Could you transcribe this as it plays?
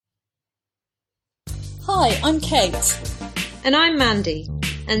Hi, I'm Kate. And I'm Mandy.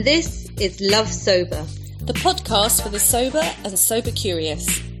 And this is Love Sober, the podcast for the sober and sober curious.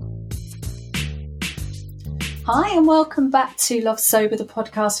 Hi, and welcome back to Love Sober, the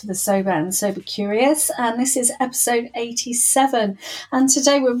podcast for the sober and sober curious. And this is episode 87. And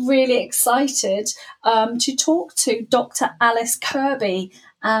today we're really excited to talk to Dr. Alice Kirby.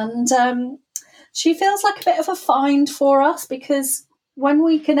 And she feels like a bit of a find for us because when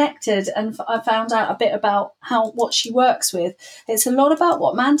we connected and I found out a bit about what she works with, it's a lot about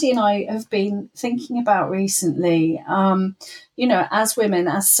what Mandy and I have been thinking about recently, as women,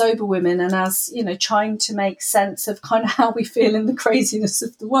 as sober women, and as, trying to make sense of kind of how we feel in the craziness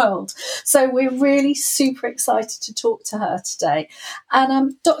of the world. So we're really super excited to talk to her today.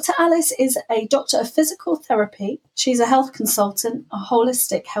 And Dr. Alice is a doctor of physical therapy. She's a health consultant, a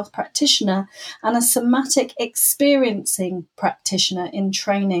holistic health practitioner, and a somatic experiencing practitioner in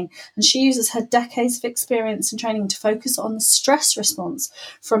training. And she uses her decades of experience in training to focus on the stress response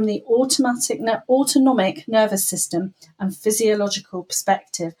from the autonomic nervous system and physiological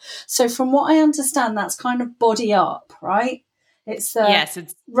perspective. So from what I understand, that's kind of body up, right? It's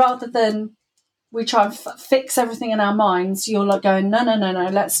rather than we try and fix everything in our minds, you're like going, no,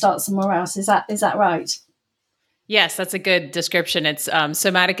 let's start somewhere else. Is that right? Yes, that's a good description. It's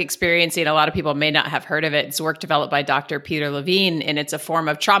somatic experiencing. A lot of people may not have heard of it. It's work developed by Dr. Peter Levine, and it's a form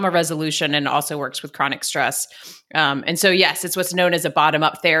of trauma resolution and also works with chronic stress. And so, yes, it's what's known as a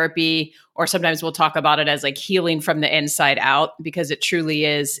bottom-up therapy, or sometimes we'll talk about it as like healing from the inside out, because it truly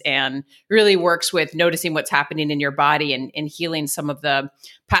is, and really works with noticing what's happening in your body and healing some of the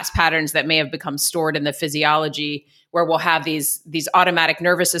past patterns that may have become stored in the physiology, where we'll have these automatic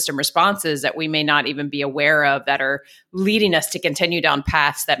nervous system responses that we may not even be aware of that are leading us to continue down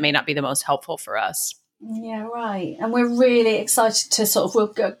paths that may not be the most helpful for us. Yeah, right. And we're really excited to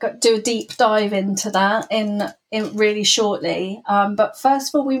we'll do a deep dive into that in really shortly. But first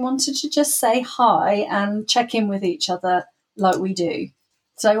of all, we wanted to just say hi and check in with each other like we do.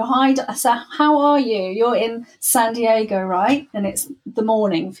 So hi, so how are you? You're in San Diego, right? And it's the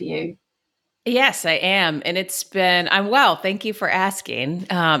morning for you. Yes, I am. And I'm well. Thank you for asking.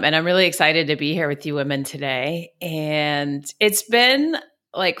 And I'm really excited to be here with you women today. And it's been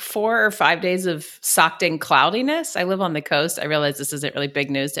like 4 or 5 days of socked in cloudiness. I live on the coast. I realize this isn't really big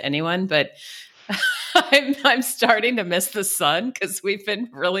news to anyone, but I'm starting to miss the sun because we've been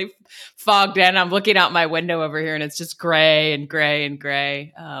really fogged in. I'm looking out my window over here and it's just gray and gray and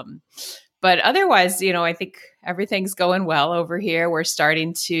gray. But otherwise, I think everything's going well over here. We're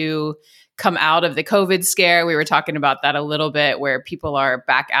starting to come out of the COVID scare. We were talking about that a little bit, where people are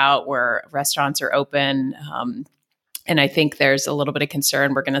back out, where restaurants are open. And I think there's a little bit of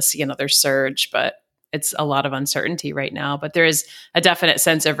concern we're going to see another surge, but it's a lot of uncertainty right now. But there is a definite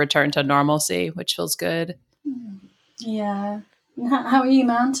sense of return to normalcy, which feels good. Yeah. How are you,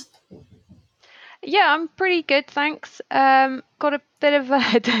 Mand? Yeah, I'm pretty good, thanks. Got a bit of a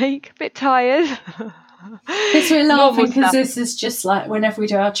headache, a bit tired. Because we're laughing because this is just like whenever we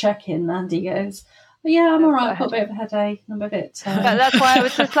do our check-in, Mandy goes, yeah, I'm all right. I've got a bit of a headache. I'm a bit tired. But that's why I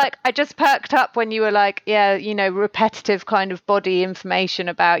was just like, I just perked up when you were like, repetitive kind of body information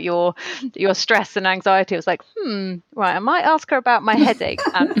about your stress and anxiety. I was like, right, I might ask her about my headache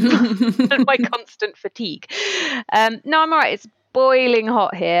and my constant fatigue. No, I'm all right. It's boiling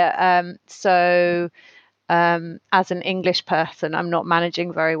hot here. So as an English person, I'm not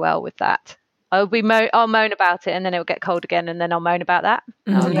managing very well with that. I'll moan about it, and then it'll get cold again, and then I'll moan about that.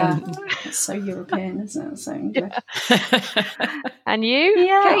 Oh yeah, it's so European, isn't it? So English. Yeah. And you?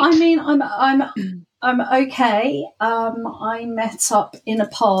 Yeah, Kate? I mean, I'm okay. I met up in a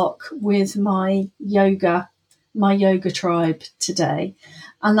park with my yoga tribe today,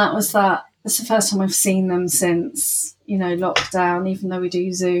 and that's the first time I've seen them since lockdown. Even though we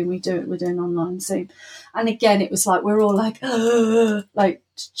do Zoom, we're doing online Zoom, and again it was like we're all like like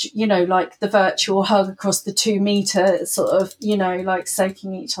the virtual hug across the 2 meter sort of like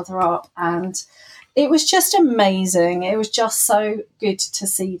soaking each other up, and it was just amazing. It was just so good to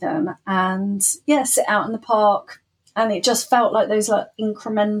see them and sit out in the park, and it just felt like those like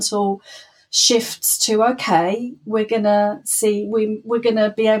incremental shifts to we're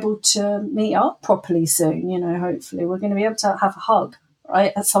gonna be able to meet up properly soon. Hopefully we're going to be able to have a hug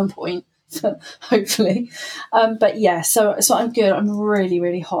right at some point. Hopefully, but yeah. So I'm good. I'm really,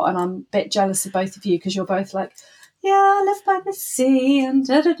 really hot, and I'm a bit jealous of both of you because you're both like, yeah, I live by the sea and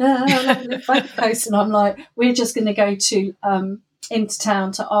I live by the coast, and I'm like, we're just going to go to into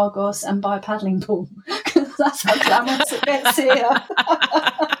town to Argos and buy a paddling pool because that's how glamorous it gets here.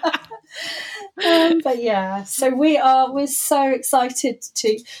 But yeah, so we're so excited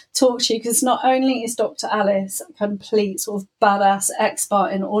to talk to you, because not only is Dr. Alice a complete sort of badass expert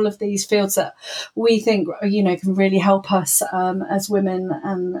in all of these fields that we think, can really help us as women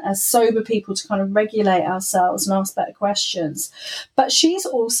and as sober people to kind of regulate ourselves and ask better questions, but she's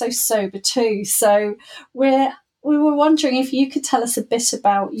also sober too. So we were wondering if you could tell us a bit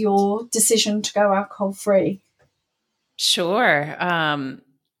about your decision to go alcohol free. Sure.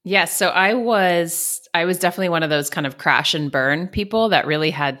 Yeah, so I was definitely one of those kind of crash and burn people that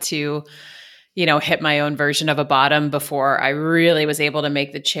really had to, hit my own version of a bottom before I really was able to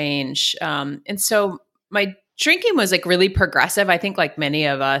make the change. And so my drinking was like really progressive, I think, like many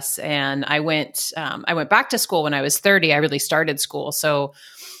of us. And I went back to school when I was 30. I really started school. So,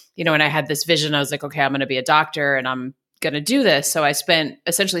 and I had this vision. I was like, okay, I'm going to be a doctor and I'm going to do this. So I spent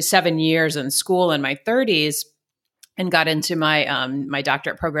essentially 7 years in school in my 30s and got into my my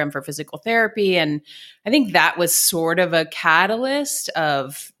doctorate program for physical therapy. And I think that was sort of a catalyst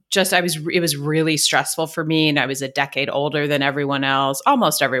of just, it was really stressful for me. And I was a decade older than everyone else,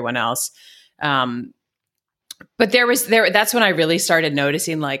 almost everyone else. But that's when I really started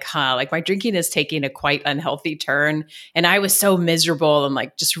noticing like my drinking is taking a quite unhealthy turn. And I was so miserable and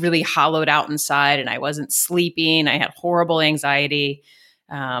like just really hollowed out inside, and I wasn't sleeping. I had horrible anxiety.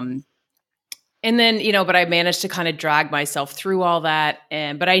 And then, but I managed to kind of drag myself through all that.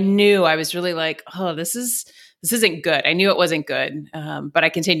 But I knew I was really like, oh, this isn't good. I knew it wasn't good. But I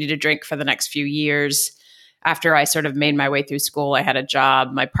continued to drink for the next few years. After I sort of made my way through school, I had a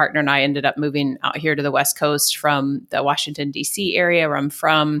job. My partner and I ended up moving out here to the West Coast from the Washington, D.C. area where I'm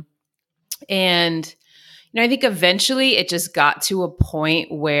from. And, I think eventually it just got to a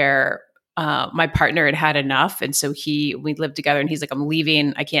point where my partner had enough. And so we lived together, and he's like, I'm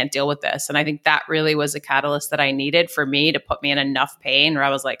leaving. I can't deal with this. And I think that really was a catalyst that I needed for me to put me in enough pain where I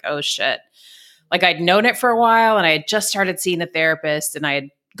was like, oh shit. Like I'd known it for a while, and I had just started seeing a therapist, and I had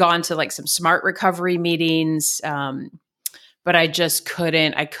gone to like some SMART recovery meetings. But I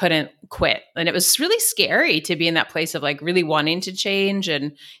couldn't quit. And it was really scary to be in that place of like really wanting to change.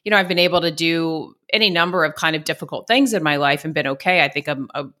 And, I've been able to do any number of kind of difficult things in my life and been okay. I think I'm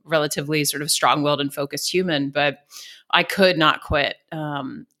a relatively sort of strong-willed and focused human, but I could not quit.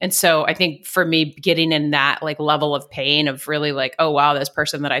 And so I think for me, getting in that like level of pain of really like, oh, wow, this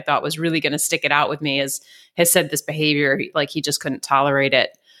person that I thought was really going to stick it out with me has said this behavior, like he just couldn't tolerate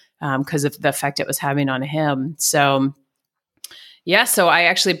it because of the effect it was having on him. So yeah, so I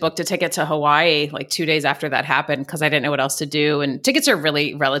actually booked a ticket to Hawaii like 2 days after that happened because I didn't know what else to do. And tickets are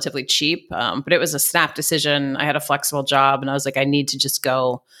really relatively cheap, but it was a snap decision. I had a flexible job, and I was like, I need to just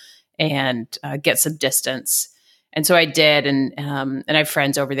go and get some distance. And so I did, and I have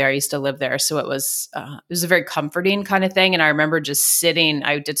friends over there. I used to live there, so it was a very comforting kind of thing. And I remember just sitting.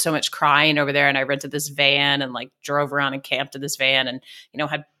 I did so much crying over there, and I rented this van and like drove around and camped in this van, and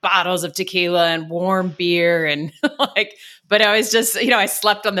had bottles of tequila and warm beer and like. But I was just, I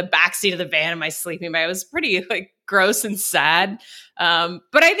slept on the backseat of the van in my sleeping bag. It was pretty like gross and sad.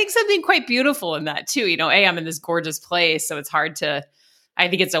 But I think something quite beautiful in that too. I'm in this gorgeous place, so it's hard to. I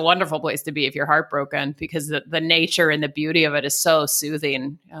think it's a wonderful place to be if you're heartbroken, because the nature and the beauty of it is so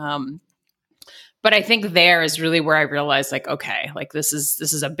soothing. But I think there is really where I realized like, okay, like this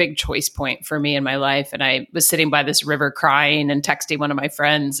is a big choice point for me in my life. And I was sitting by this river crying and texting one of my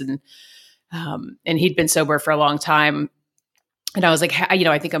friends, and he'd been sober for a long time. And I was like,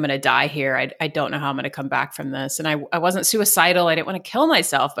 I think I'm going to die here. I don't know how I'm going to come back from this. And I wasn't suicidal. I didn't want to kill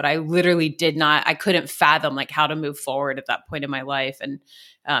myself, but I literally I couldn't fathom like how to move forward at that point in my life. And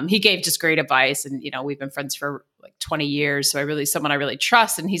he gave just great advice. And, we've been friends for like 20 years. So someone I really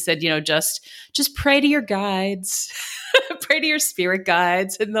trust. And he said, just pray to your guides, pray to your spirit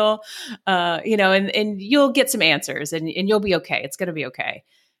guides, and they'll, and you'll get some answers, and you'll be okay. It's going to be okay.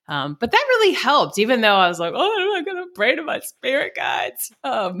 But that really helped, even though I was like, oh, I'm not going to pray to my spirit guides.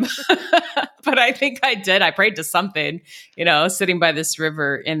 But I think I did. I prayed to something, sitting by this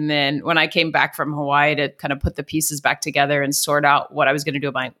river. And then when I came back from Hawaii to kind of put the pieces back together and sort out what I was going to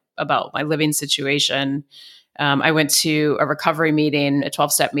do about my living situation, I went to a recovery meeting, a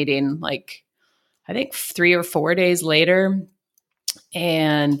 12-step meeting, like I think 3 or 4 days later.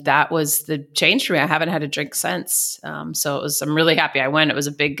 And that was the change for me. I haven't had a drink since. So I'm really happy I went. It was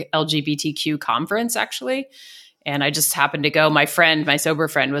a big LGBTQ conference, actually. And I just happened to go. My sober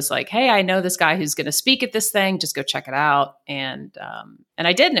friend was like, hey, I know this guy who's going to speak at this thing. Just go check it out. And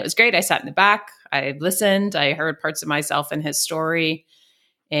I did. And it was great. I sat in the back. I listened. I heard parts of myself in his story.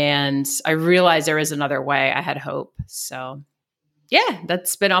 And I realized there was another way. I had hope. So yeah,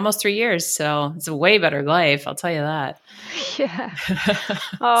 that's been almost 3 years. So it's a way better life. I'll tell you that. Yeah.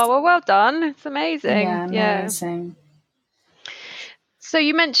 Oh, well done. It's amazing. Yeah, amazing. So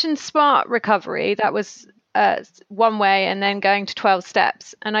you mentioned SMART recovery. That was one way, and then going to 12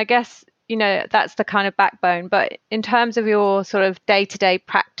 steps. And I guess, that's the kind of backbone. But in terms of your sort of day-to-day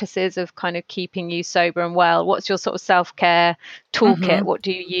practices of kind of keeping you sober and well, what's your sort of self-care toolkit? What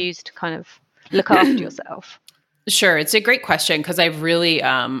do you use to kind of look after yourself? Sure. It's a great question because I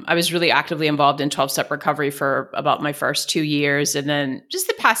was really actively involved in 12-step recovery for about my first 2 years. And then just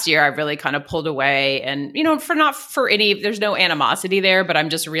the past year, I've really kind of pulled away and, there's no animosity there, but I'm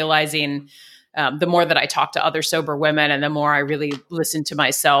just realizing the more that I talk to other sober women and the more I really listen to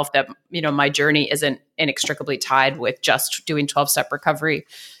myself that, my journey isn't inextricably tied with just doing 12-step recovery.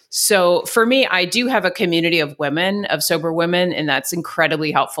 So for me, I do have a community of women, of sober women, and that's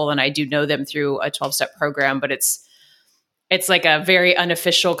incredibly helpful. And I do know them through a 12-step program, but it's like a very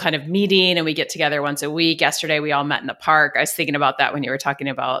unofficial kind of meeting, and we get together once a week. Yesterday, we all met in the park. I was thinking about that when you were talking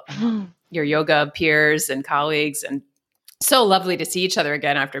about your yoga peers and colleagues, and so lovely to see each other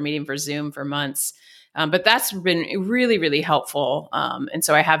again after meeting for Zoom for months. But that's been really, really helpful. And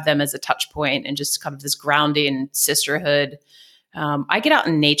so I have them as a touch point and just kind of this grounding sisterhood. I get out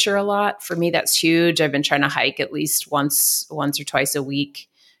in nature a lot. For me, that's huge. I've been trying to hike at least once or twice a week.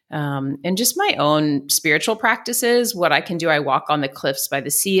 And just my own spiritual practices, what I can do. I walk on the cliffs by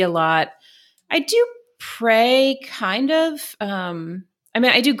the sea a lot. I do pray kind of.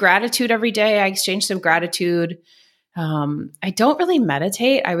 I do gratitude every day. I exchange some gratitude. I don't really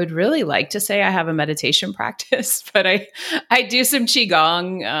meditate. I would really like to say I have a meditation practice, but I do some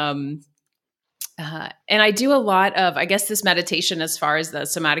Qigong. And I do a lot of, I guess, this meditation as far as the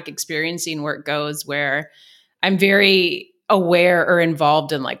somatic experiencing work goes, where I'm very aware or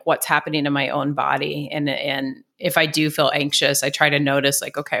involved in like what's happening in my own body. And if I do feel anxious, I try to notice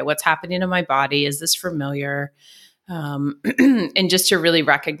like, okay, what's happening in my body? Is this familiar? And just to really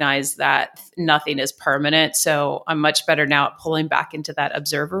recognize that nothing is permanent. So I'm much better now at pulling back into that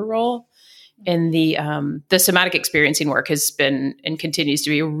observer role. And the somatic experiencing work has been and continues to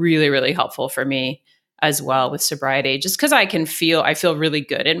be really, really helpful for me as well with sobriety, just because I feel really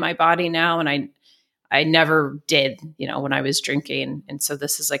good in my body now. And I never did, when I was drinking. And so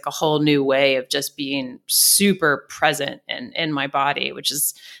this is like a whole new way of just being super present in my body, which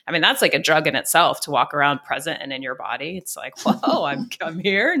is, that's like a drug in itself to walk around present and in your body. It's like, whoa, I'm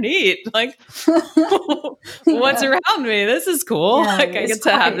here. Neat. Like what's around me? This is cool. Yeah, like I get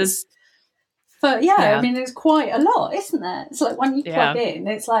to have this. But yeah, it's quite a lot, isn't there? It's like when you plug in,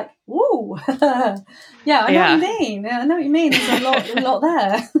 it's like, woo. Yeah, I know what you mean. I know what you mean. There's a lot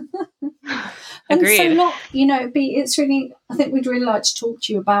there. And Agreed. So it's really, I think we'd really like to talk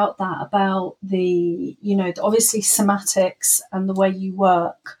to you about that, about the, obviously somatics and the way you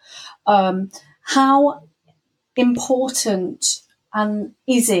work. How important and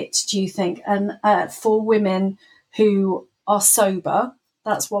is it, do you think, and for women who are sober?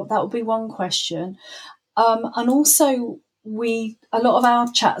 That will be one question. And also a lot of our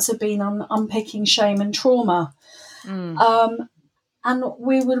chats have been on unpicking shame and trauma. And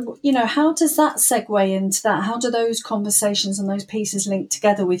we would, how does that segue into that? How do those conversations and those pieces link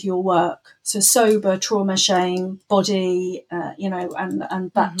together with your work? So sober, trauma, shame, body, and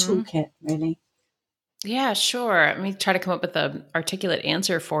that toolkit, really. Yeah, sure. Let me try to come up with an articulate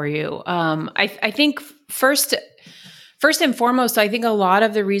answer for you. I think first and foremost, I think a lot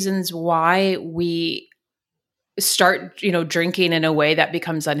of the reasons why we start, drinking in a way that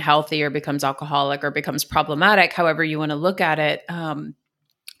becomes unhealthy or becomes alcoholic or becomes problematic, however you want to look at it.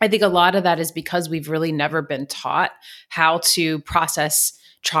 I think a lot of that is because we've really never been taught how to process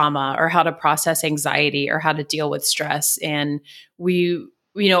trauma or how to process anxiety or how to deal with stress. And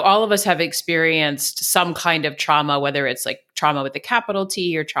all of us have experienced some kind of trauma, whether it's like trauma with the capital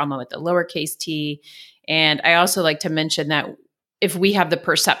T or trauma with the lowercase t. And I also like to mention that if we have the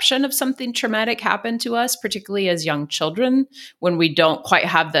perception of something traumatic happen to us, particularly as young children, when we don't quite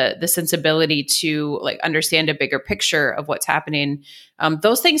have the sensibility to like understand a bigger picture of what's happening,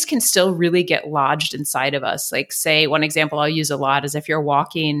 those things can still really get lodged inside of us. Like, say, one example I'll use a lot is if you're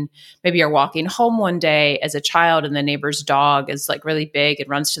walking home one day as a child and the neighbor's dog is like really big and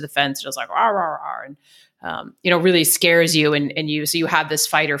runs to the fence and is like, rah, rah, rah, and really scares you so you have this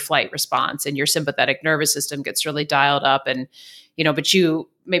fight or flight response and your sympathetic nervous system gets really dialed up and, but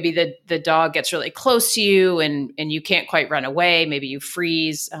maybe the dog gets really close to you and you can't quite run away. Maybe you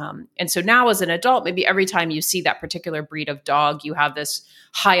freeze. And so now as an adult, maybe every time you see that particular breed of dog, you have this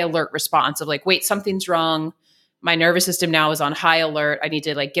high alert response of like, wait, something's wrong. My nervous system now is on high alert. I need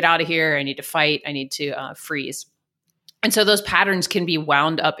to like get out of here. I need to fight. I need to freeze. And so those patterns can be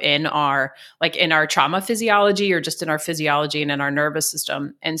wound up in our trauma physiology, or just in our physiology and in our nervous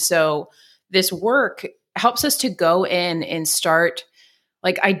system. And so this work helps us to go in and start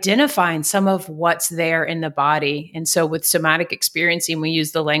like identifying some of what's there in the body. And so with somatic experiencing, we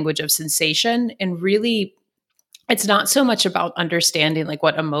use the language of sensation, and really it's not so much about understanding like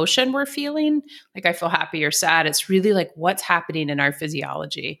what emotion we're feeling, like I feel happy or sad. It's really like what's happening in our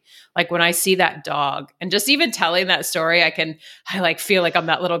physiology. Like when I see that dog, and just even telling that story, I like feel like I'm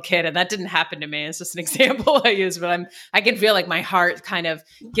that little kid, and that didn't happen to me. It's just an example I use, but I can feel like my heart kind of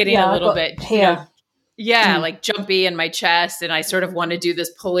getting a little bit here. Like jumpy in my chest. And I sort of want to do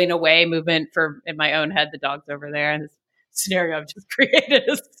this pulling away movement in my own head. The dog's over there, and this scenario I've just created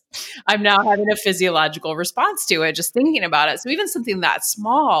is I'm now having a physiological response to it, just thinking about it. So even something that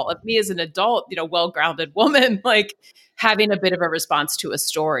small of me as an adult, well-grounded woman, like having a bit of a response to a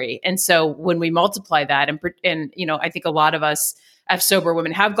story. And so when we multiply that, and I think a lot of us as sober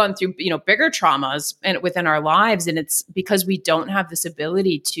women have gone through, bigger traumas and within our lives. And it's because we don't have this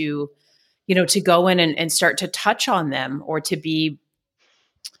ability to go in and start to touch on them, or to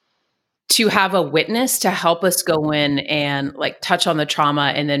have a witness to help us go in and like touch on the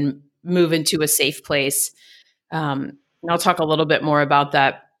trauma and then move into a safe place. And I'll talk a little bit more about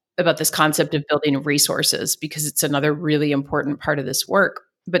this concept of building resources, because it's another really important part of this work.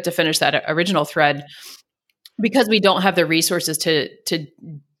 But to finish that original thread, because we don't have the resources to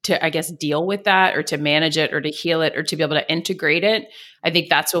I guess deal with that, or to manage it, or to heal it, or to be able to integrate it, I think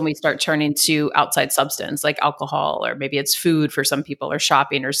that's when we start turning to outside substance like alcohol, or maybe it's food for some people, or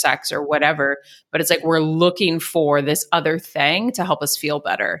shopping, or sex, or whatever. But it's like we're looking for this other thing to help us feel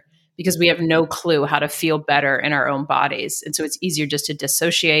better, because we have no clue how to feel better in our own bodies. And so it's easier just to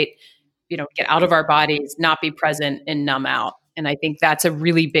dissociate, get out of our bodies, not be present, and numb out. And I think that's a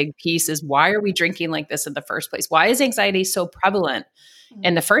really big piece, is why are we drinking like this in the first place? Why is anxiety so prevalent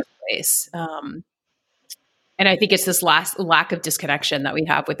in the first place? And I think it's this lack of disconnection that we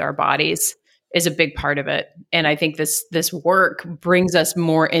have with our bodies is a big part of it. And I think this work brings us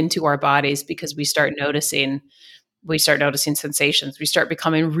more into our bodies, because we start noticing sensations. We start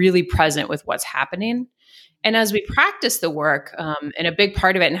becoming really present with what's happening. And as we practice the work, and a big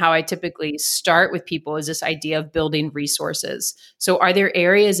part of it, and how I typically start with people, is this idea of building resources. So are there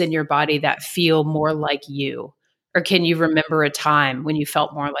areas in your body that feel more like you? Or can you remember a time when you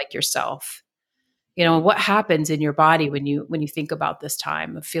felt more like yourself? What happens in your body when you think about this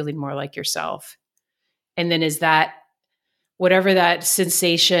time of feeling more like yourself? And then is that, whatever that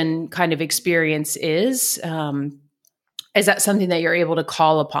sensation kind of experience is that something that you're able to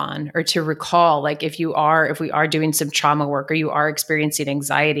call upon, or to recall? Like if we are doing some trauma work, or you are experiencing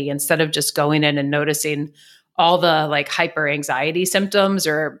anxiety, instead of just going in and noticing all the like hyper anxiety symptoms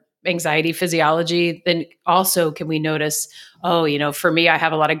or anxiety physiology, then also can we notice, for me, I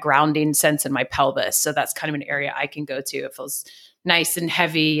have a lot of grounding sense in my pelvis. So that's kind of an area I can go to. It feels nice and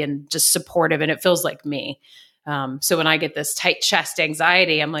heavy and just supportive, and it feels like me. So when I get this tight chest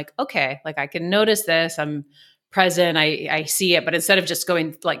anxiety, I'm like, okay, like I can notice this. I'm present. I see it. But instead of just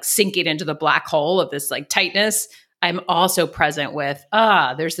going like sinking into the black hole of this like tightness, I'm also present with,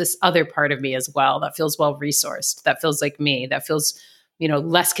 there's this other part of me as well that feels well resourced, that feels like me, that feels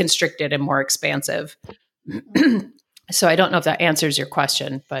less constricted and more expansive. So I don't know if that answers your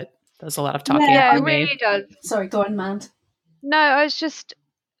question, but there's a lot of talking. Yeah, it really does. Sorry, go on, Mand. No,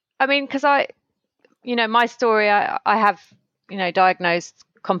 because my story, I have, diagnosed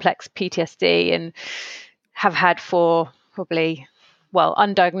complex PTSD, and have had for probably,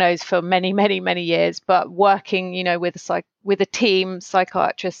 undiagnosed for many, many, many years, but working, with a team,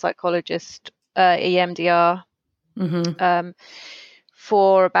 psychiatrist, psychologist, EMDR,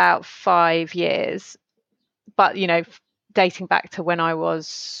 for about 5 years, but dating back to when I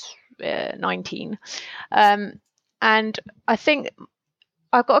was 19. And I think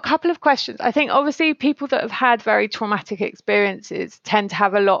I've got a couple of questions. I think obviously people that have had very traumatic experiences tend to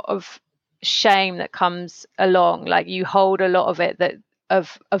have a lot of shame that comes along. Like you hold a lot of it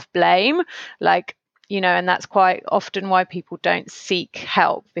of blame, like, and that's quite often why people don't seek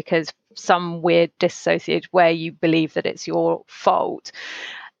help, because some weird dissociated where you believe that it's your fault.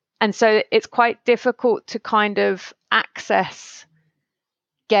 And so it's quite difficult to kind of access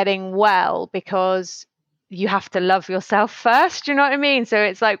getting well, because you have to love yourself first. Do you know what I mean? So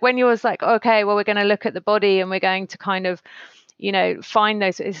it's like when you're like, okay, well, we're going to look at the body and we're going to kind of, find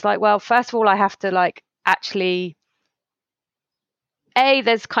those. It's like, well, first of all, I have to like actually,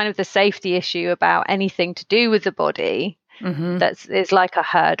 there's kind of the safety issue about anything to do with the body. Is like a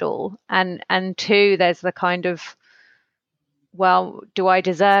hurdle, and two, there's the kind of well, do I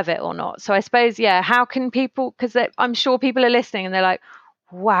deserve it or not? So I suppose, yeah, how can people, because I'm sure people are listening and they're like,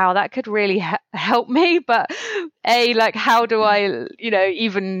 wow, that could really help me. But like, how do I,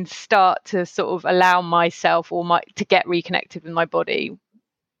 even start to sort of allow myself to get reconnected with my body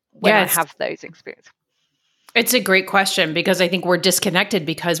when I have those experiences? It's a great question, because I think we're disconnected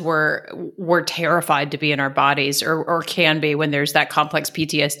because we're terrified to be in our bodies, or can be, when there's that complex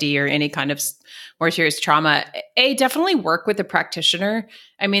PTSD or any kind of more serious trauma. Definitely work with a practitioner.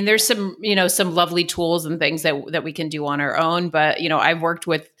 I mean, there's some lovely tools and things that we can do on our own, but I've worked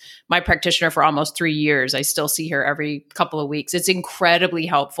with my practitioner for almost 3 years. I still see her every couple of weeks. It's incredibly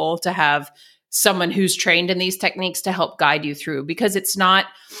helpful to have someone who's trained in these techniques to help guide you through, because it's not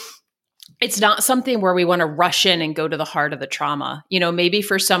something where we want to rush in and go to the heart of the trauma. Maybe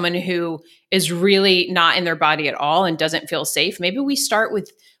for someone who is really not in their body at all and doesn't feel safe, maybe we start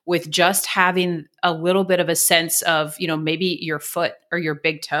with just having a little bit of a sense of, maybe your foot or your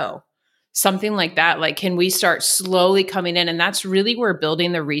big toe, something like that. Like, can we start slowly coming in? And that's really where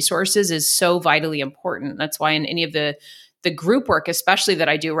building the resources is so vitally important. That's why in any of the group work, especially that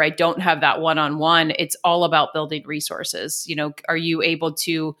I do, where I don't have that one-on-one, it's all about building resources. Are you able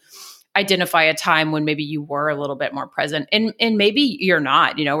to identify a time when maybe you were a little bit more present, and maybe you're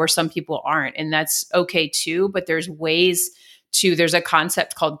not, or some people aren't, and that's okay too. But there's a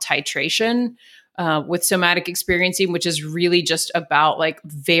concept called titration with somatic experiencing, which is really just about like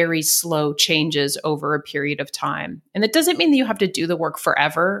very slow changes over a period of time. And it doesn't mean that you have to do the work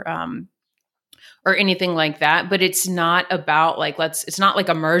forever or anything like that, but it's not about like, it's not like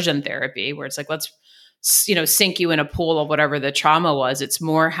immersion therapy where it's like, let's sink you in a pool of whatever the trauma was. It's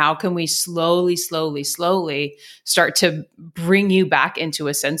more, how can we slowly start to bring you back into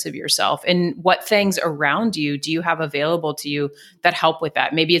a sense of yourself, and what things around you do you have available to you that help with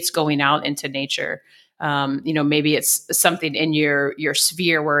that? Maybe it's going out into nature. Maybe it's something in your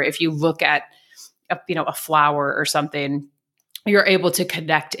sphere where if you look at a flower or something, you're able to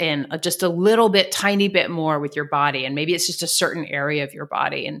connect in just a little bit, tiny bit more with your body. And maybe it's just a certain area of your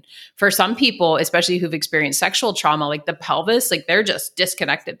body. And for some people, especially who've experienced sexual trauma, like the pelvis, like they're just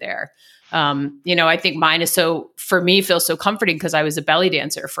disconnected there. I think mine is for me, feels so comforting because I was a belly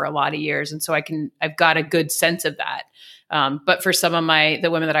dancer for a lot of years. And so I've got a good sense of that. But for some of the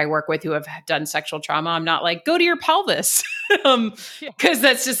women that I work with who have done sexual trauma, I'm not like, go to your pelvis, because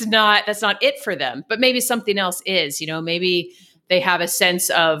that's not it for them. But maybe something else is, maybe they have a sense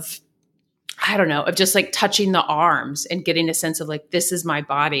of, I don't know, of just like touching the arms and getting a sense of like, this is my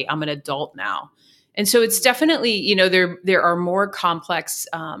body. I'm an adult now. And so it's definitely, there are more complex,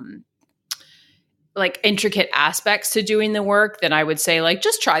 like intricate aspects to doing the work than I would say, like,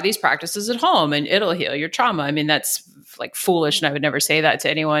 just try these practices at home and it'll heal your trauma. I mean, that's like foolish. And I would never say that to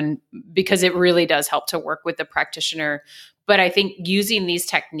anyone, because it really does help to work with the practitioner. But I think using these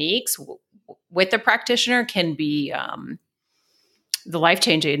techniques with the practitioner can be, the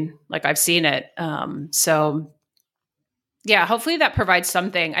life-changing, like I've seen it. So yeah, hopefully that provides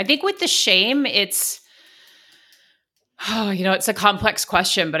something. I think with the shame, it's a complex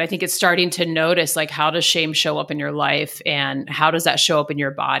question, but I think it's starting to notice, like, how does shame show up in your life and how does that show up in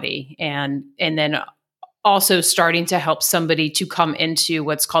your body? And then also starting to help somebody to come into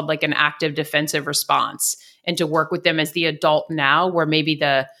what's called like an active defensive response, and to work with them as the adult now, where maybe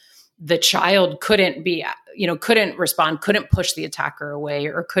the child couldn't respond, couldn't push the attacker away,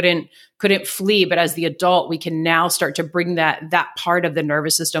 or couldn't flee. But as the adult, we can now start to bring that part of the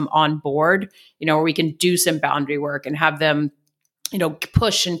nervous system on board, where we can do some boundary work and have them,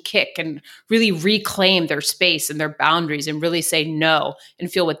 push and kick and really reclaim their space and their boundaries and really say no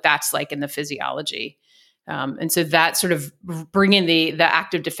and feel what that's like in the physiology. And so that sort of bringing the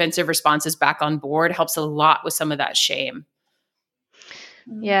active defensive responses back on board helps a lot with some of that shame.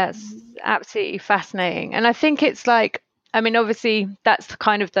 Yes, absolutely fascinating. And I think it's like, I mean, obviously that's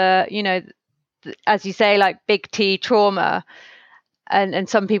kind of as you say, like big T trauma. And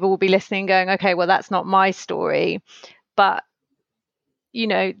some people will be listening going, okay, well, that's not my story. But,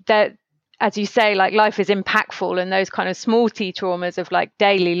 that, as you say, like life is impactful, and those kind of small T traumas of like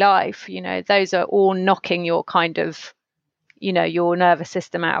daily life, those are all knocking your kind of, your nervous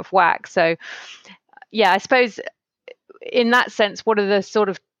system out of whack. So yeah, I suppose in that sense, what are the sort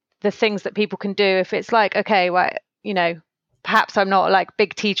of the things that people can do if it's like, okay, well, perhaps I'm not like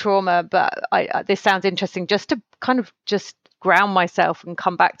big T trauma, but this sounds interesting, just to kind of just ground myself and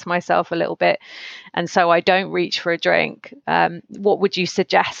come back to myself a little bit, and so I don't reach for a drink. What would you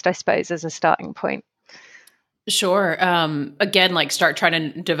suggest, I suppose, as a starting point? Sure. Again, like start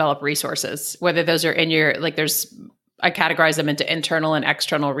trying to develop resources, whether those are in your, like there's I categorize them into internal and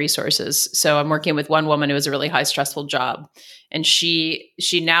external resources. So I'm working with one woman who has a really high stressful job. And she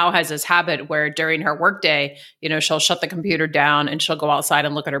now has this habit where during her workday, she'll shut the computer down and she'll go outside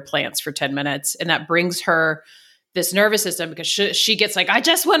and look at her plants for 10 minutes. And that brings her this nervous system because she gets like, I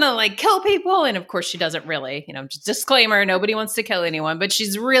just want to like kill people. And of course she doesn't really, just disclaimer, nobody wants to kill anyone, but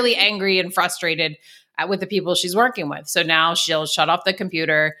she's really angry and frustrated with the people she's working with. So now she'll shut off the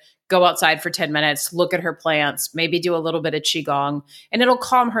computer, go outside for 10 minutes, look at her plants, maybe do a little bit of Qigong, and it'll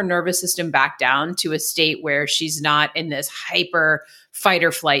calm her nervous system back down to a state where she's not in this hyper fight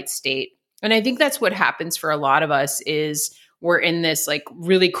or flight state. And I think that's what happens for a lot of us is we're in this like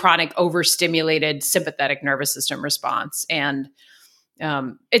really chronic overstimulated sympathetic nervous system response. And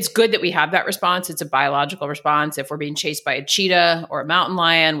it's good that we have that response. It's a biological response. If we're being chased by a cheetah or a mountain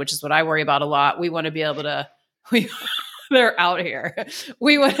lion, which is what I worry about a lot, we want to be able to, they're out here.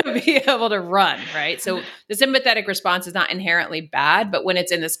 We want to be able to run, right? So the sympathetic response is not inherently bad, but when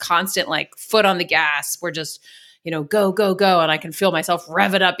it's in this constant like foot on the gas, we're just, go, go, go. And I can feel myself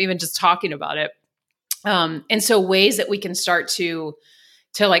rev it up even just talking about it. And so ways that we can start to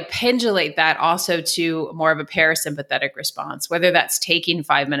like pendulate that also to more of a parasympathetic response, whether that's taking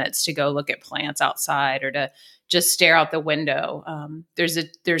 5 minutes to go look at plants outside or to just stare out the window.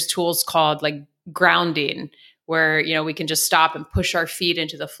 There's tools called like grounding where, we can just stop and push our feet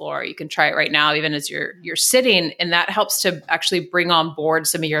into the floor. You can try it right now, even as you're sitting, and that helps to actually bring on board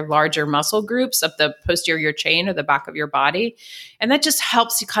some of your larger muscle groups of the posterior chain or the back of your body. And that just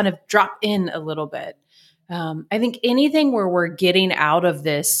helps you kind of drop in a little bit. I think anything where we're getting out of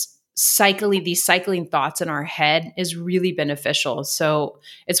these cycling thoughts in our head is really beneficial. So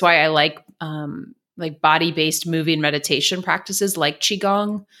it's why I like body-based moving meditation practices like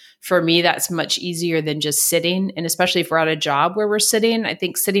Qigong. For me, that's much easier than just sitting. And especially if we're at a job where we're sitting, I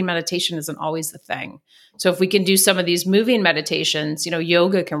think sitting meditation isn't always the thing. So if we can do some of these moving meditations,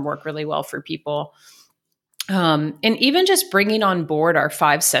 yoga can work really well for people. And even just bringing on board our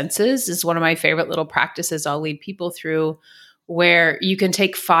 5 senses is one of my favorite little practices I'll lead people through, where you can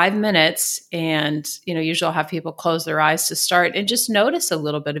take 5 minutes and, usually I'll have people close their eyes to start and just notice a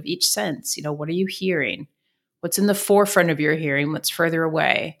little bit of each sense. What are you hearing? What's in the forefront of your hearing? What's further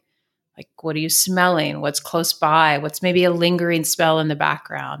away? Like, what are you smelling? What's close by? What's maybe a lingering smell in the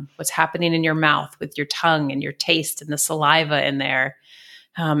background? What's happening in your mouth with your tongue and your taste and the saliva in there?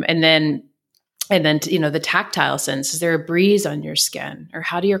 And then, the tactile sense. Is there a breeze on your skin? Or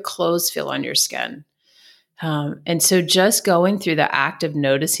how do your clothes feel on your skin? And so just going through the act of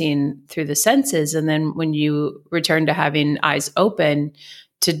noticing through the senses. And then when you return to having eyes open,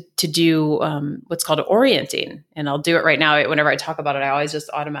 to do what's called orienting. And I'll do it right now. Whenever I talk about it, I always just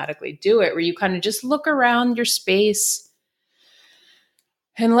automatically do it, where you kind of just look around your space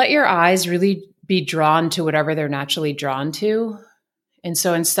and let your eyes really be drawn to whatever they're naturally drawn to. And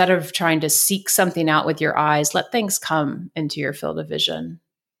so instead of trying to seek something out with your eyes, let things come into your field of vision.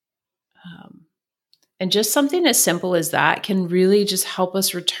 And just something as simple as that can really just help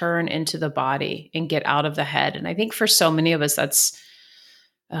us return into the body and get out of the head. And I think for so many of us, that's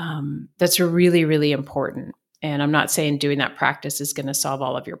really, really important. And I'm not saying doing that practice is going to solve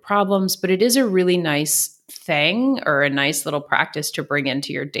all of your problems, but it is a really nice thing or a nice little practice to bring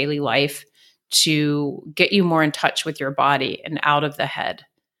into your daily life to get you more in touch with your body and out of the head.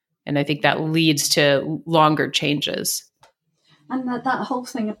 And I think that leads to longer changes. And that whole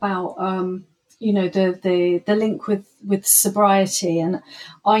thing about, the link with sobriety. And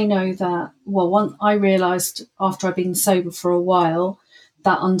I know that, I realized after I'd been sober for a while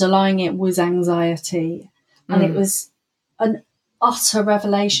that underlying it was anxiety. And it was an utter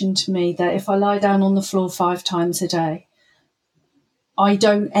revelation to me that if I lie down on the floor 5 times a day, I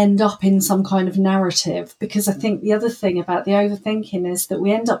don't end up in some kind of narrative, because I think the other thing about the overthinking is that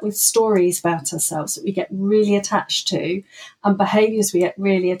we end up with stories about ourselves that we get really attached to and behaviours we get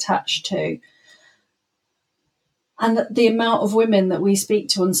really attached to. And the amount of women that we speak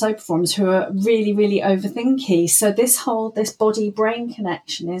to on sober forums who are really, really overthinky. So this body-brain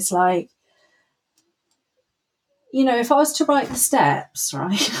connection is like, if I was to write the steps,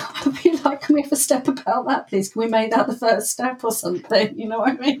 right, I'd be like, can we have a step about that, please? Can we make that the first step or something? You know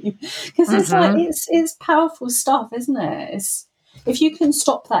what I mean? Because it's like, it's powerful stuff, isn't it? If you can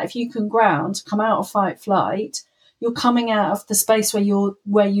stop that, if you can ground, come out of fight flight, you're coming out of the space where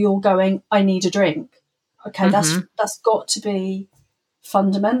you're going, I need a drink. Okay, that's got to be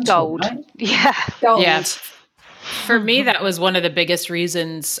fundamental. Gold. Right? Yeah. Gold. Yeah. For me, that was one of the biggest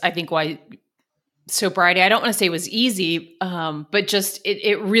reasons, I think, why sobriety, I don't want to say it was easy, but just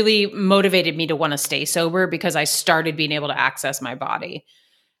it really motivated me to want to stay sober, because I started being able to access my body.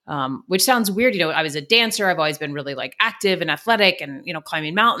 which sounds weird. I was a dancer. I've always been really like active and athletic and,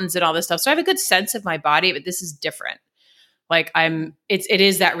 climbing mountains and all this stuff. So I have a good sense of my body, but this is different. Like it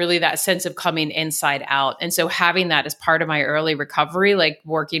is that really that sense of coming inside out. And so having that as part of my early recovery, like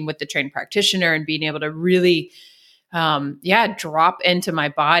working with the trained practitioner and being able to really, drop into my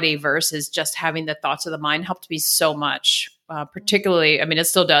body versus just having the thoughts of the mind helped me so much. Particularly, I mean, it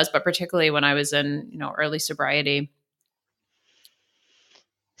still does, but particularly when I was in, early sobriety.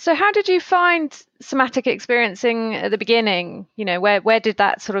 So how did you find somatic experiencing at the beginning? Where did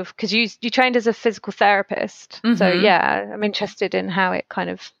that sort of, because you trained as a physical therapist. Mm-hmm. So yeah, I'm interested in how it kind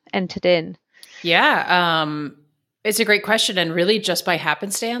of entered in. Yeah. It's a great question. And really just by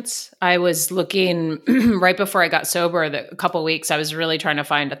happenstance, I was looking right before I got sober, a couple of weeks, I was really trying to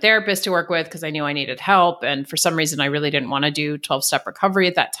find a therapist to work with because I knew I needed help. And for some reason, I really didn't want to do 12-step recovery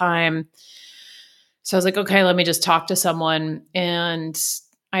at that time. So I was like, okay, let me just talk to someone. And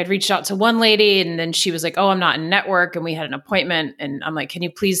I had reached out to one lady and then she was like, oh, I'm not in network. And we had an appointment and I'm like, can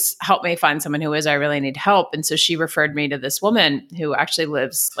you please help me find someone who is, I really need help. And so she referred me to this woman who actually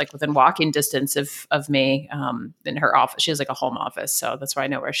lives like within walking distance of me in her office. She has like a home office. So that's why I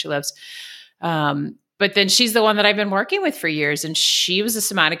know where she lives. But then she's the one that I've been working with for years. And she is a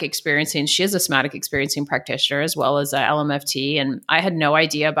somatic experiencing practitioner as well as a LMFT. And I had no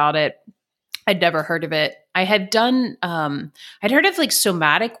idea about it. I'd never heard of it. I had done, I'd heard of like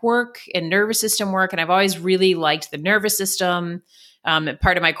somatic work and nervous system work. And I've always really liked the nervous system.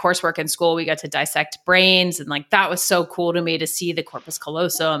 Part of my coursework in school, we got to dissect brains. And like, that was so cool to me to see the corpus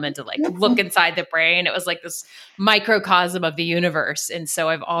callosum and to like look inside the brain. It was like this microcosm of the universe. And so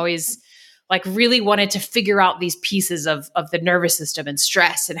I've always like really wanted to figure out these pieces of the nervous system and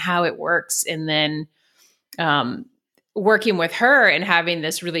stress and how it works. And then, working with her and having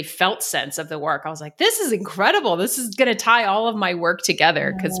this really felt sense of the work, I was like, this is incredible. This is going to tie all of my work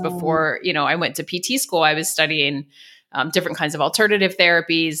together. Because before, I went to PT school, I was studying different kinds of alternative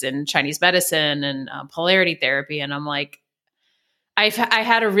therapies and Chinese medicine and polarity therapy. And I'm like, I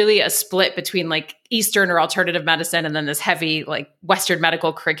had a split between like Eastern or alternative medicine and then this heavy like Western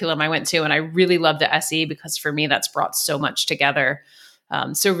medical curriculum I went to. And I really loved the SE because for me, that's brought so much together.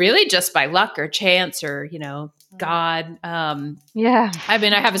 So really just by luck or chance or, God. I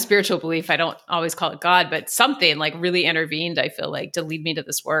mean, I have a spiritual belief. I don't always call it God, but something like really intervened, I feel like, to lead me to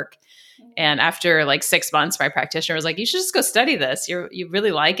this work. And after like 6 months, my practitioner was like, you should just go study this. You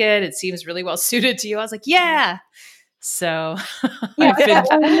really like it. It seems really well suited to you. I was like, yeah. So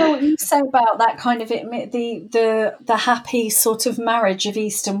I know what you say about that kind of the happy sort of marriage of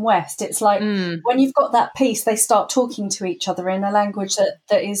East and West. It's like when you've got that piece, they start talking to each other in a language that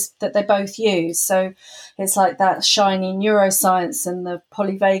they both use. So it's like that shiny neuroscience and the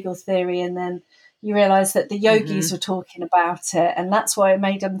polyvagal theory, and then you realize that the yogis were talking about it, and that's why it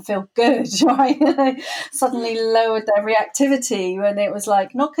made them feel good, right? They suddenly lowered their reactivity, and it was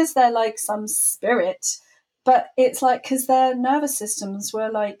like not because they're like some spirit. But it's like because their nervous systems were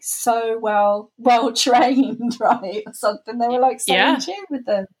like so well trained, right, or something. They were like so in tune with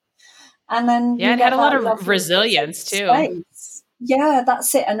them, and then it had a lot of resilience too. Space. Yeah,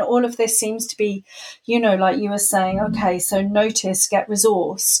 that's it. And all of this seems to be, like you were saying. Okay, so notice, get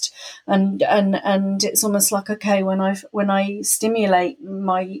resourced, and it's almost like okay, when I stimulate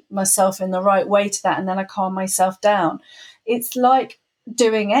myself in the right way to that, and then I calm myself down, it's like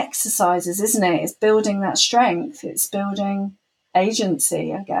doing exercises, isn't it? It's building that strength. It's building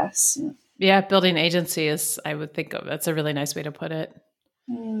agency, I guess. Yeah, building agency is, I would think of, that's a really nice way to put it.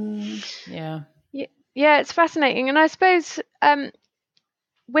 Yeah, it's fascinating. And I suppose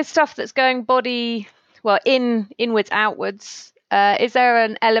with stuff that's going inwards, outwards, is there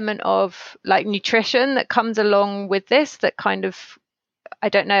an element of like nutrition that comes along with this that kind of, I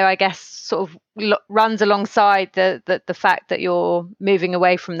don't know, I guess sort of runs alongside the fact that you're moving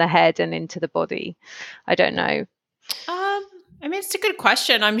away from the head and into the body? I don't know. I mean, it's a good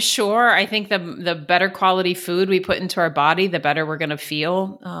question. I'm sure. I think the better quality food we put into our body, the better we're going to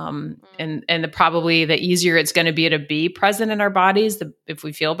feel. And probably the easier it's going to be present in our bodies if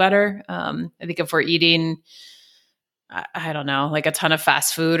we feel better. I think if we're eating, I don't know, like a ton of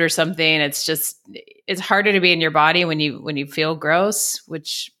fast food or something, it's harder to be in your body when you feel gross,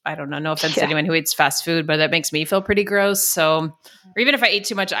 which I don't know, no offense to anyone who eats fast food, but that makes me feel pretty gross. So, or even if I eat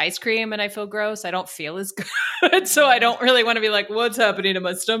too much ice cream and I feel gross, I don't feel as good. So I don't really want to be like, what's happening to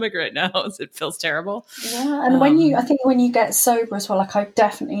my stomach right now? It feels terrible. Yeah. And I think when you get sober as well, like I've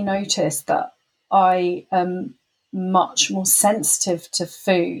definitely noticed that I am much more sensitive to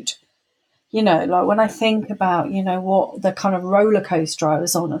food. like when I think about, what the kind of roller coaster I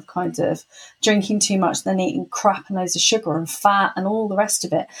was on of kind of drinking too much, then eating crap and loads of sugar and fat and all the rest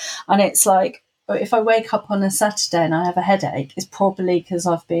of it. And it's like, if I wake up on a Saturday and I have a headache, it's probably because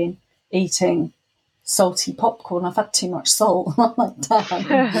I've been eating salty popcorn. I've had too much salt. I'm like,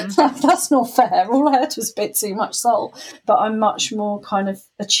 damn, that's not fair. All I had was a bit too much salt. But I'm much more kind of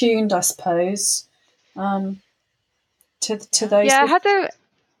attuned, I suppose, to those. Yeah,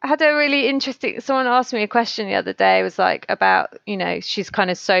 I had a really interesting, someone asked me a question the other day, was like about, she's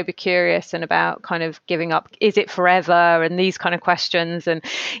kind of sober curious and about kind of giving up, is it forever, and these kind of questions, and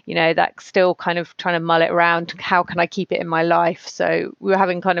that's still kind of trying to mull it around, how can I keep it in my life? So we were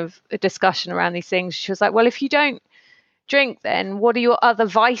having kind of a discussion around these things. She was like, well, if you don't drink, then what are your other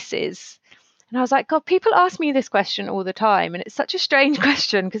vices? And I was like, God, people ask me this question all the time, and it's such a strange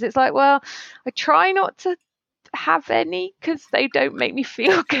question, because it's like, well, I try not to have any because they don't make me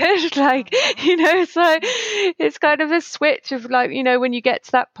feel good, like, so it's kind of a switch of like, when you get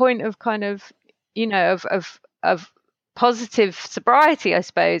to that point of kind of, of positive sobriety, I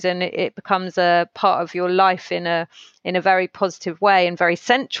suppose, and it becomes a part of your life in a very positive way and very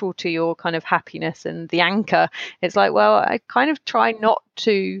central to your kind of happiness and the anchor. It's like, well, I kind of try not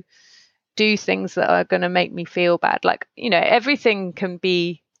to do things that are going to make me feel bad, like, everything can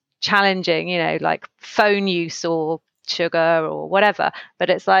be challenging, like phone use or sugar or whatever, but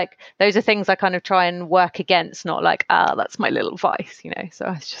it's like those are things I kind of try and work against, not like, that's my little vice, so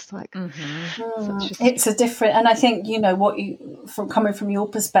it's just like it's a different, and I think what from coming from your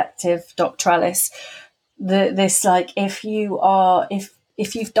perspective, Dr. Alice, this like, if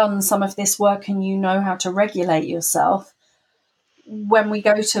you've done some of this work and you know how to regulate yourself, when we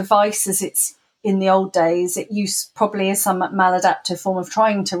go to vices, it's in the old days, it probably is some maladaptive form of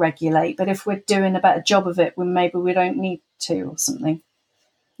trying to regulate. But if we're doing a better job of it, maybe we don't need to, or something.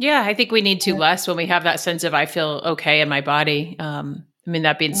 Yeah, I think we need to less when we have that sense of I feel okay in my body.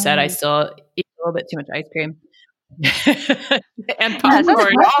 That being said, I still eat a little bit too much ice cream and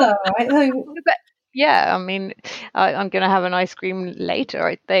popcorn. Yeah, I'm going to have an ice cream later,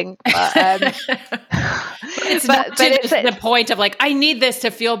 I think. But, it's not the point of like, I need this to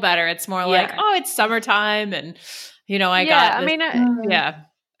feel better. It's more like, oh, it's summertime and, I got this.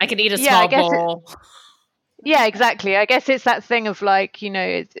 I can eat a small bowl. Yeah, exactly. I guess it's that thing of like,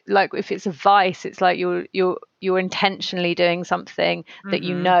 it's like if it's a vice, it's like you're intentionally doing something that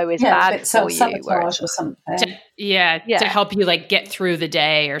is bad for you, or something. To help you like get through the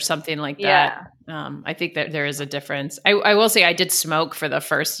day or something like that. I think that there is a difference. I will say I did smoke for the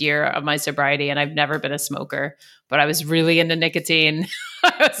first year of my sobriety, and I've never been a smoker, but I was really into nicotine.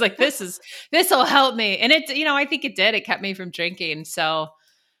 I was like, this will help me, and it, I think it did. It kept me from drinking. So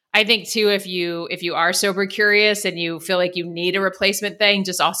I think too, if you are sober curious and you feel like you need a replacement thing,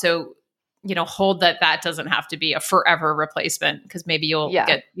 just also, hold that doesn't have to be a forever replacement, because maybe you'll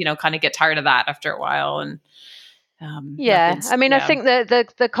get, kind of get tired of that after a while. And I think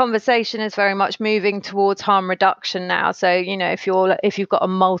the conversation is very much moving towards harm reduction now. So, if you've got a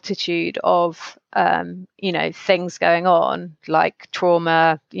multitude of, things going on like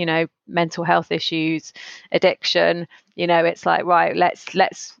trauma, mental health issues, addiction, it's like, right,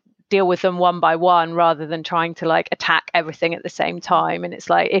 let's deal with them one by one rather than trying to like attack everything at the same time. And it's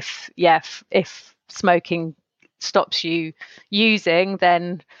like, if smoking stops you using,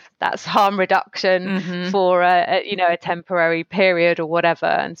 then that's harm reduction for a temporary period or whatever.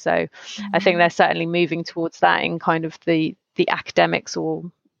 And so I think they're certainly moving towards that in kind of the academics or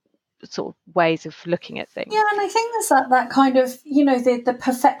sort of ways of looking at things. Yeah, and I think there's that kind of, the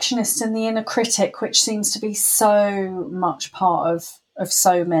perfectionist and the inner critic, which seems to be so much part of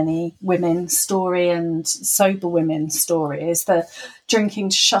so many women's story and sober women's story, is the drinking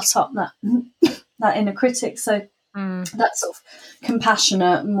to shut up that inner critic. So that sort of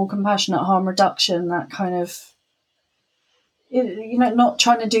more compassionate harm reduction, that kind of, not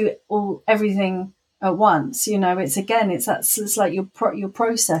trying to do everything at once. It's like your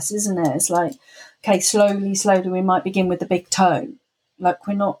process, isn't it? It's like, okay, slowly we might begin with the big toe. Like,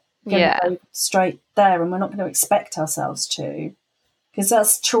 we're not going to go straight there, and we're not going to expect ourselves to, because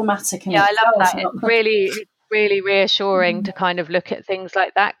that's traumatic. I love that. It's really reassuring to kind of look at things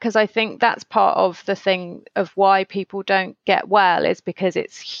like that, because I think that's part of the thing of why people don't get well, is because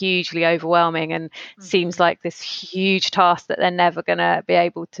it's hugely overwhelming and seems like this huge task that they're never going to be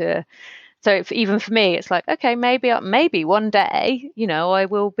able to. So even for me, it's like, okay, maybe one day, I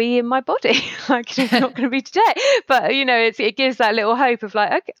will be in my body. Like, it's not going to be today, but it gives that little hope of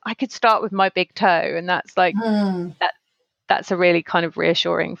like, okay, I could start with my big toe, and that's like that's a really kind of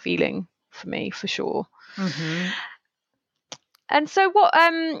reassuring feeling for me, for sure. And so what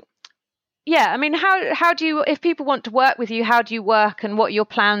I mean, how do you, if people want to work with you, how do you work, and what are your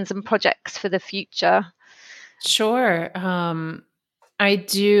plans and projects for the future? Sure. I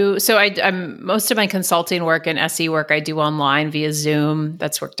do. So I'm most of my consulting work and SE work I do online via Zoom.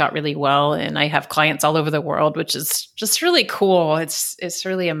 That's worked out really well, and I have clients all over the world, which is just really cool. It's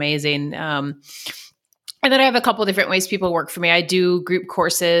really amazing. And then I have a couple of different ways people work for me. I do group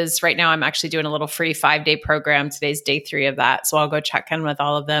courses. Right now, I'm actually doing a little free 5-day program. Today's day 3 of that. So I'll go check in with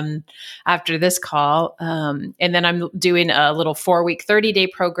all of them after this call. And then I'm doing a little 4-week, 30-day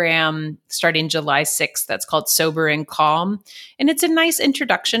program starting July 6th. That's called Sober and Calm. And it's a nice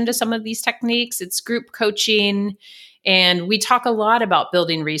introduction to some of these techniques. It's group coaching. And we talk a lot about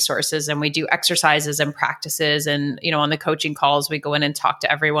building resources, and we do exercises and practices. And, on the coaching calls, we go in and talk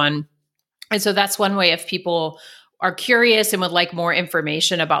to everyone. And so that's one way if people are curious and would like more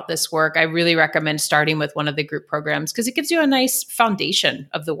information about this work, I really recommend starting with one of the group programs, because it gives you a nice foundation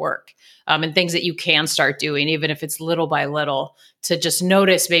of the work and things that you can start doing, even if it's little by little, to just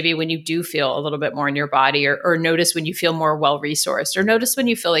notice maybe when you do feel a little bit more in your body, or notice when you feel more well-resourced, or notice when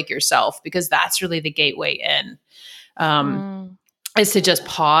you feel like yourself, because that's really the gateway in. Is to just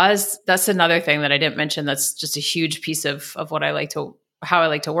pause. That's another thing that I didn't mention. That's just a huge piece of what how I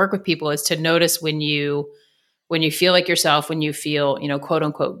like to work with people, is to notice when you feel like yourself, when you feel, quote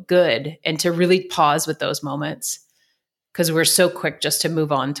unquote, good, and to really pause with those moments, because we're so quick just to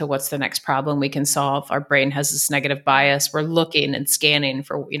move on to what's the next problem we can solve. Our brain has this negative bias. We're looking and scanning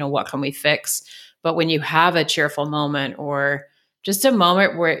for, what can we fix? But when you have a cheerful moment, or just a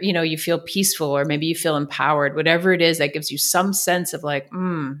moment where, you feel peaceful, or maybe you feel empowered, whatever it is that gives you some sense of like,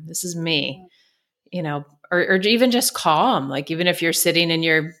 this is me, or even just calm. Like, even if you're sitting in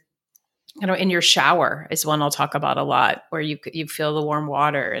your, in your shower is one I'll talk about a lot, where you feel the warm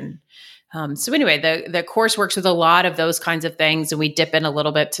water. And so anyway, the course works with a lot of those kinds of things. And we dip in a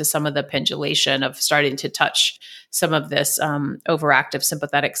little bit to some of the pendulation of starting to touch some of this overactive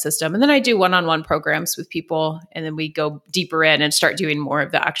sympathetic system. And then I do one-on-one programs with people. And then we go deeper in and start doing more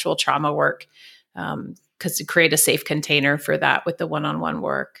of the actual trauma work, because to create a safe container for that with the one-on-one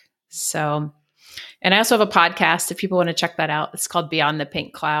work. So, and I also have a podcast if people want to check that out. It's called Beyond the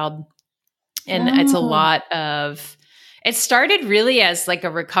Pink Cloud. And it's a lot of, it started really as like a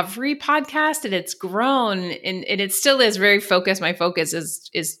recovery podcast, and it's grown, and it still is very focused. My focus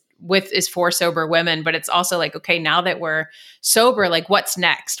is for sober women, but it's also like, okay, now that we're sober, like what's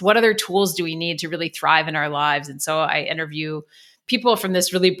next? What other tools do we need to really thrive in our lives? And so I interview people from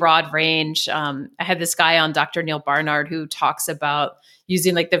this really broad range. I had this guy on, Dr. Neil Barnard, who talks about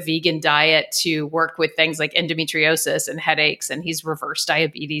using like the vegan diet to work with things like endometriosis and headaches, and he's reversed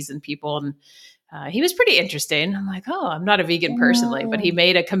diabetes in people. And he was pretty interesting. I'm like, oh, I'm not a vegan personally, but he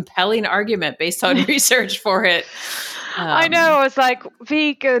made a compelling argument based on research for it. I know. I was like,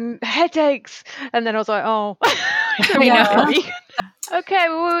 vegan headaches, and then I was like, oh, Okay,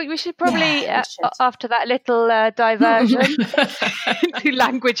 well, we should probably, after that little diversion into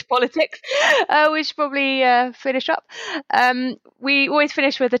language politics, we should probably finish up. We always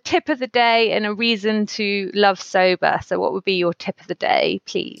finish with a tip of the day and a reason to love sober. So what would be your tip of the day,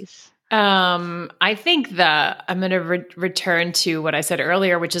 please? I think I'm going to return to what I said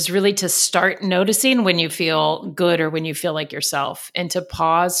earlier, which is really to start noticing when you feel good or when you feel like yourself, and to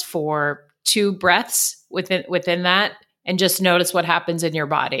pause for 2 breaths within that, and just notice what happens in your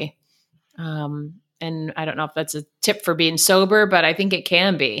body. And I don't know if that's a tip for being sober, but I think it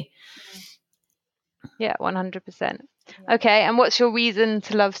can be. Yeah, 100%. Okay. And what's your reason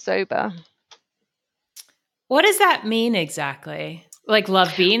to love sober? What does that mean exactly? Like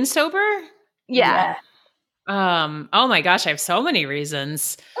love being sober? Yeah. Oh my gosh, I have so many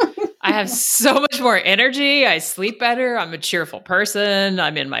reasons. I have so much more energy. I sleep better. I'm a cheerful person.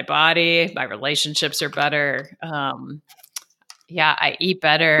 I'm in my body. My relationships are better. I eat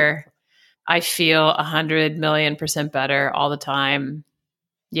better. I feel 100,000,000% better all the time.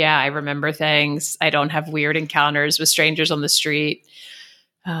 Yeah, I remember things. I don't have weird encounters with strangers on the street.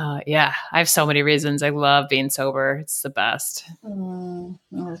 I have so many reasons. I love being sober. It's the best.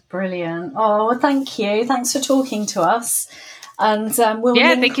 That's brilliant. Oh, well, thank you. Thanks for talking to us. And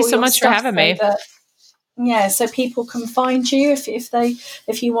thank you so much for having me. So people can find you if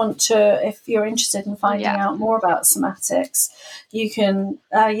you're interested in finding out more about somatics. You can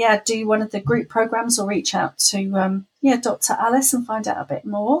do one of the group programs or reach out to Dr. Alice and find out a bit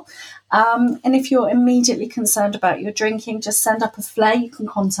more. And if you're immediately concerned about your drinking, just send up a flare. You can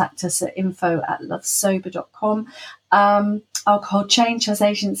contact us at info@lovesober.com. Alcohol Change has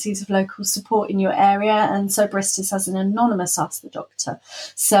agencies of local support in your area, and Soberistas has an anonymous Ask the Doctor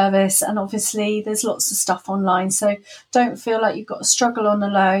service. And obviously there's lots of stuff online, so don't feel like you've got a struggle on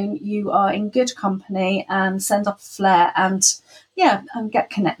alone. You are in good company, and send up a flare and get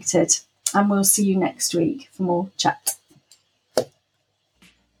connected. And we'll see you next week for more chat.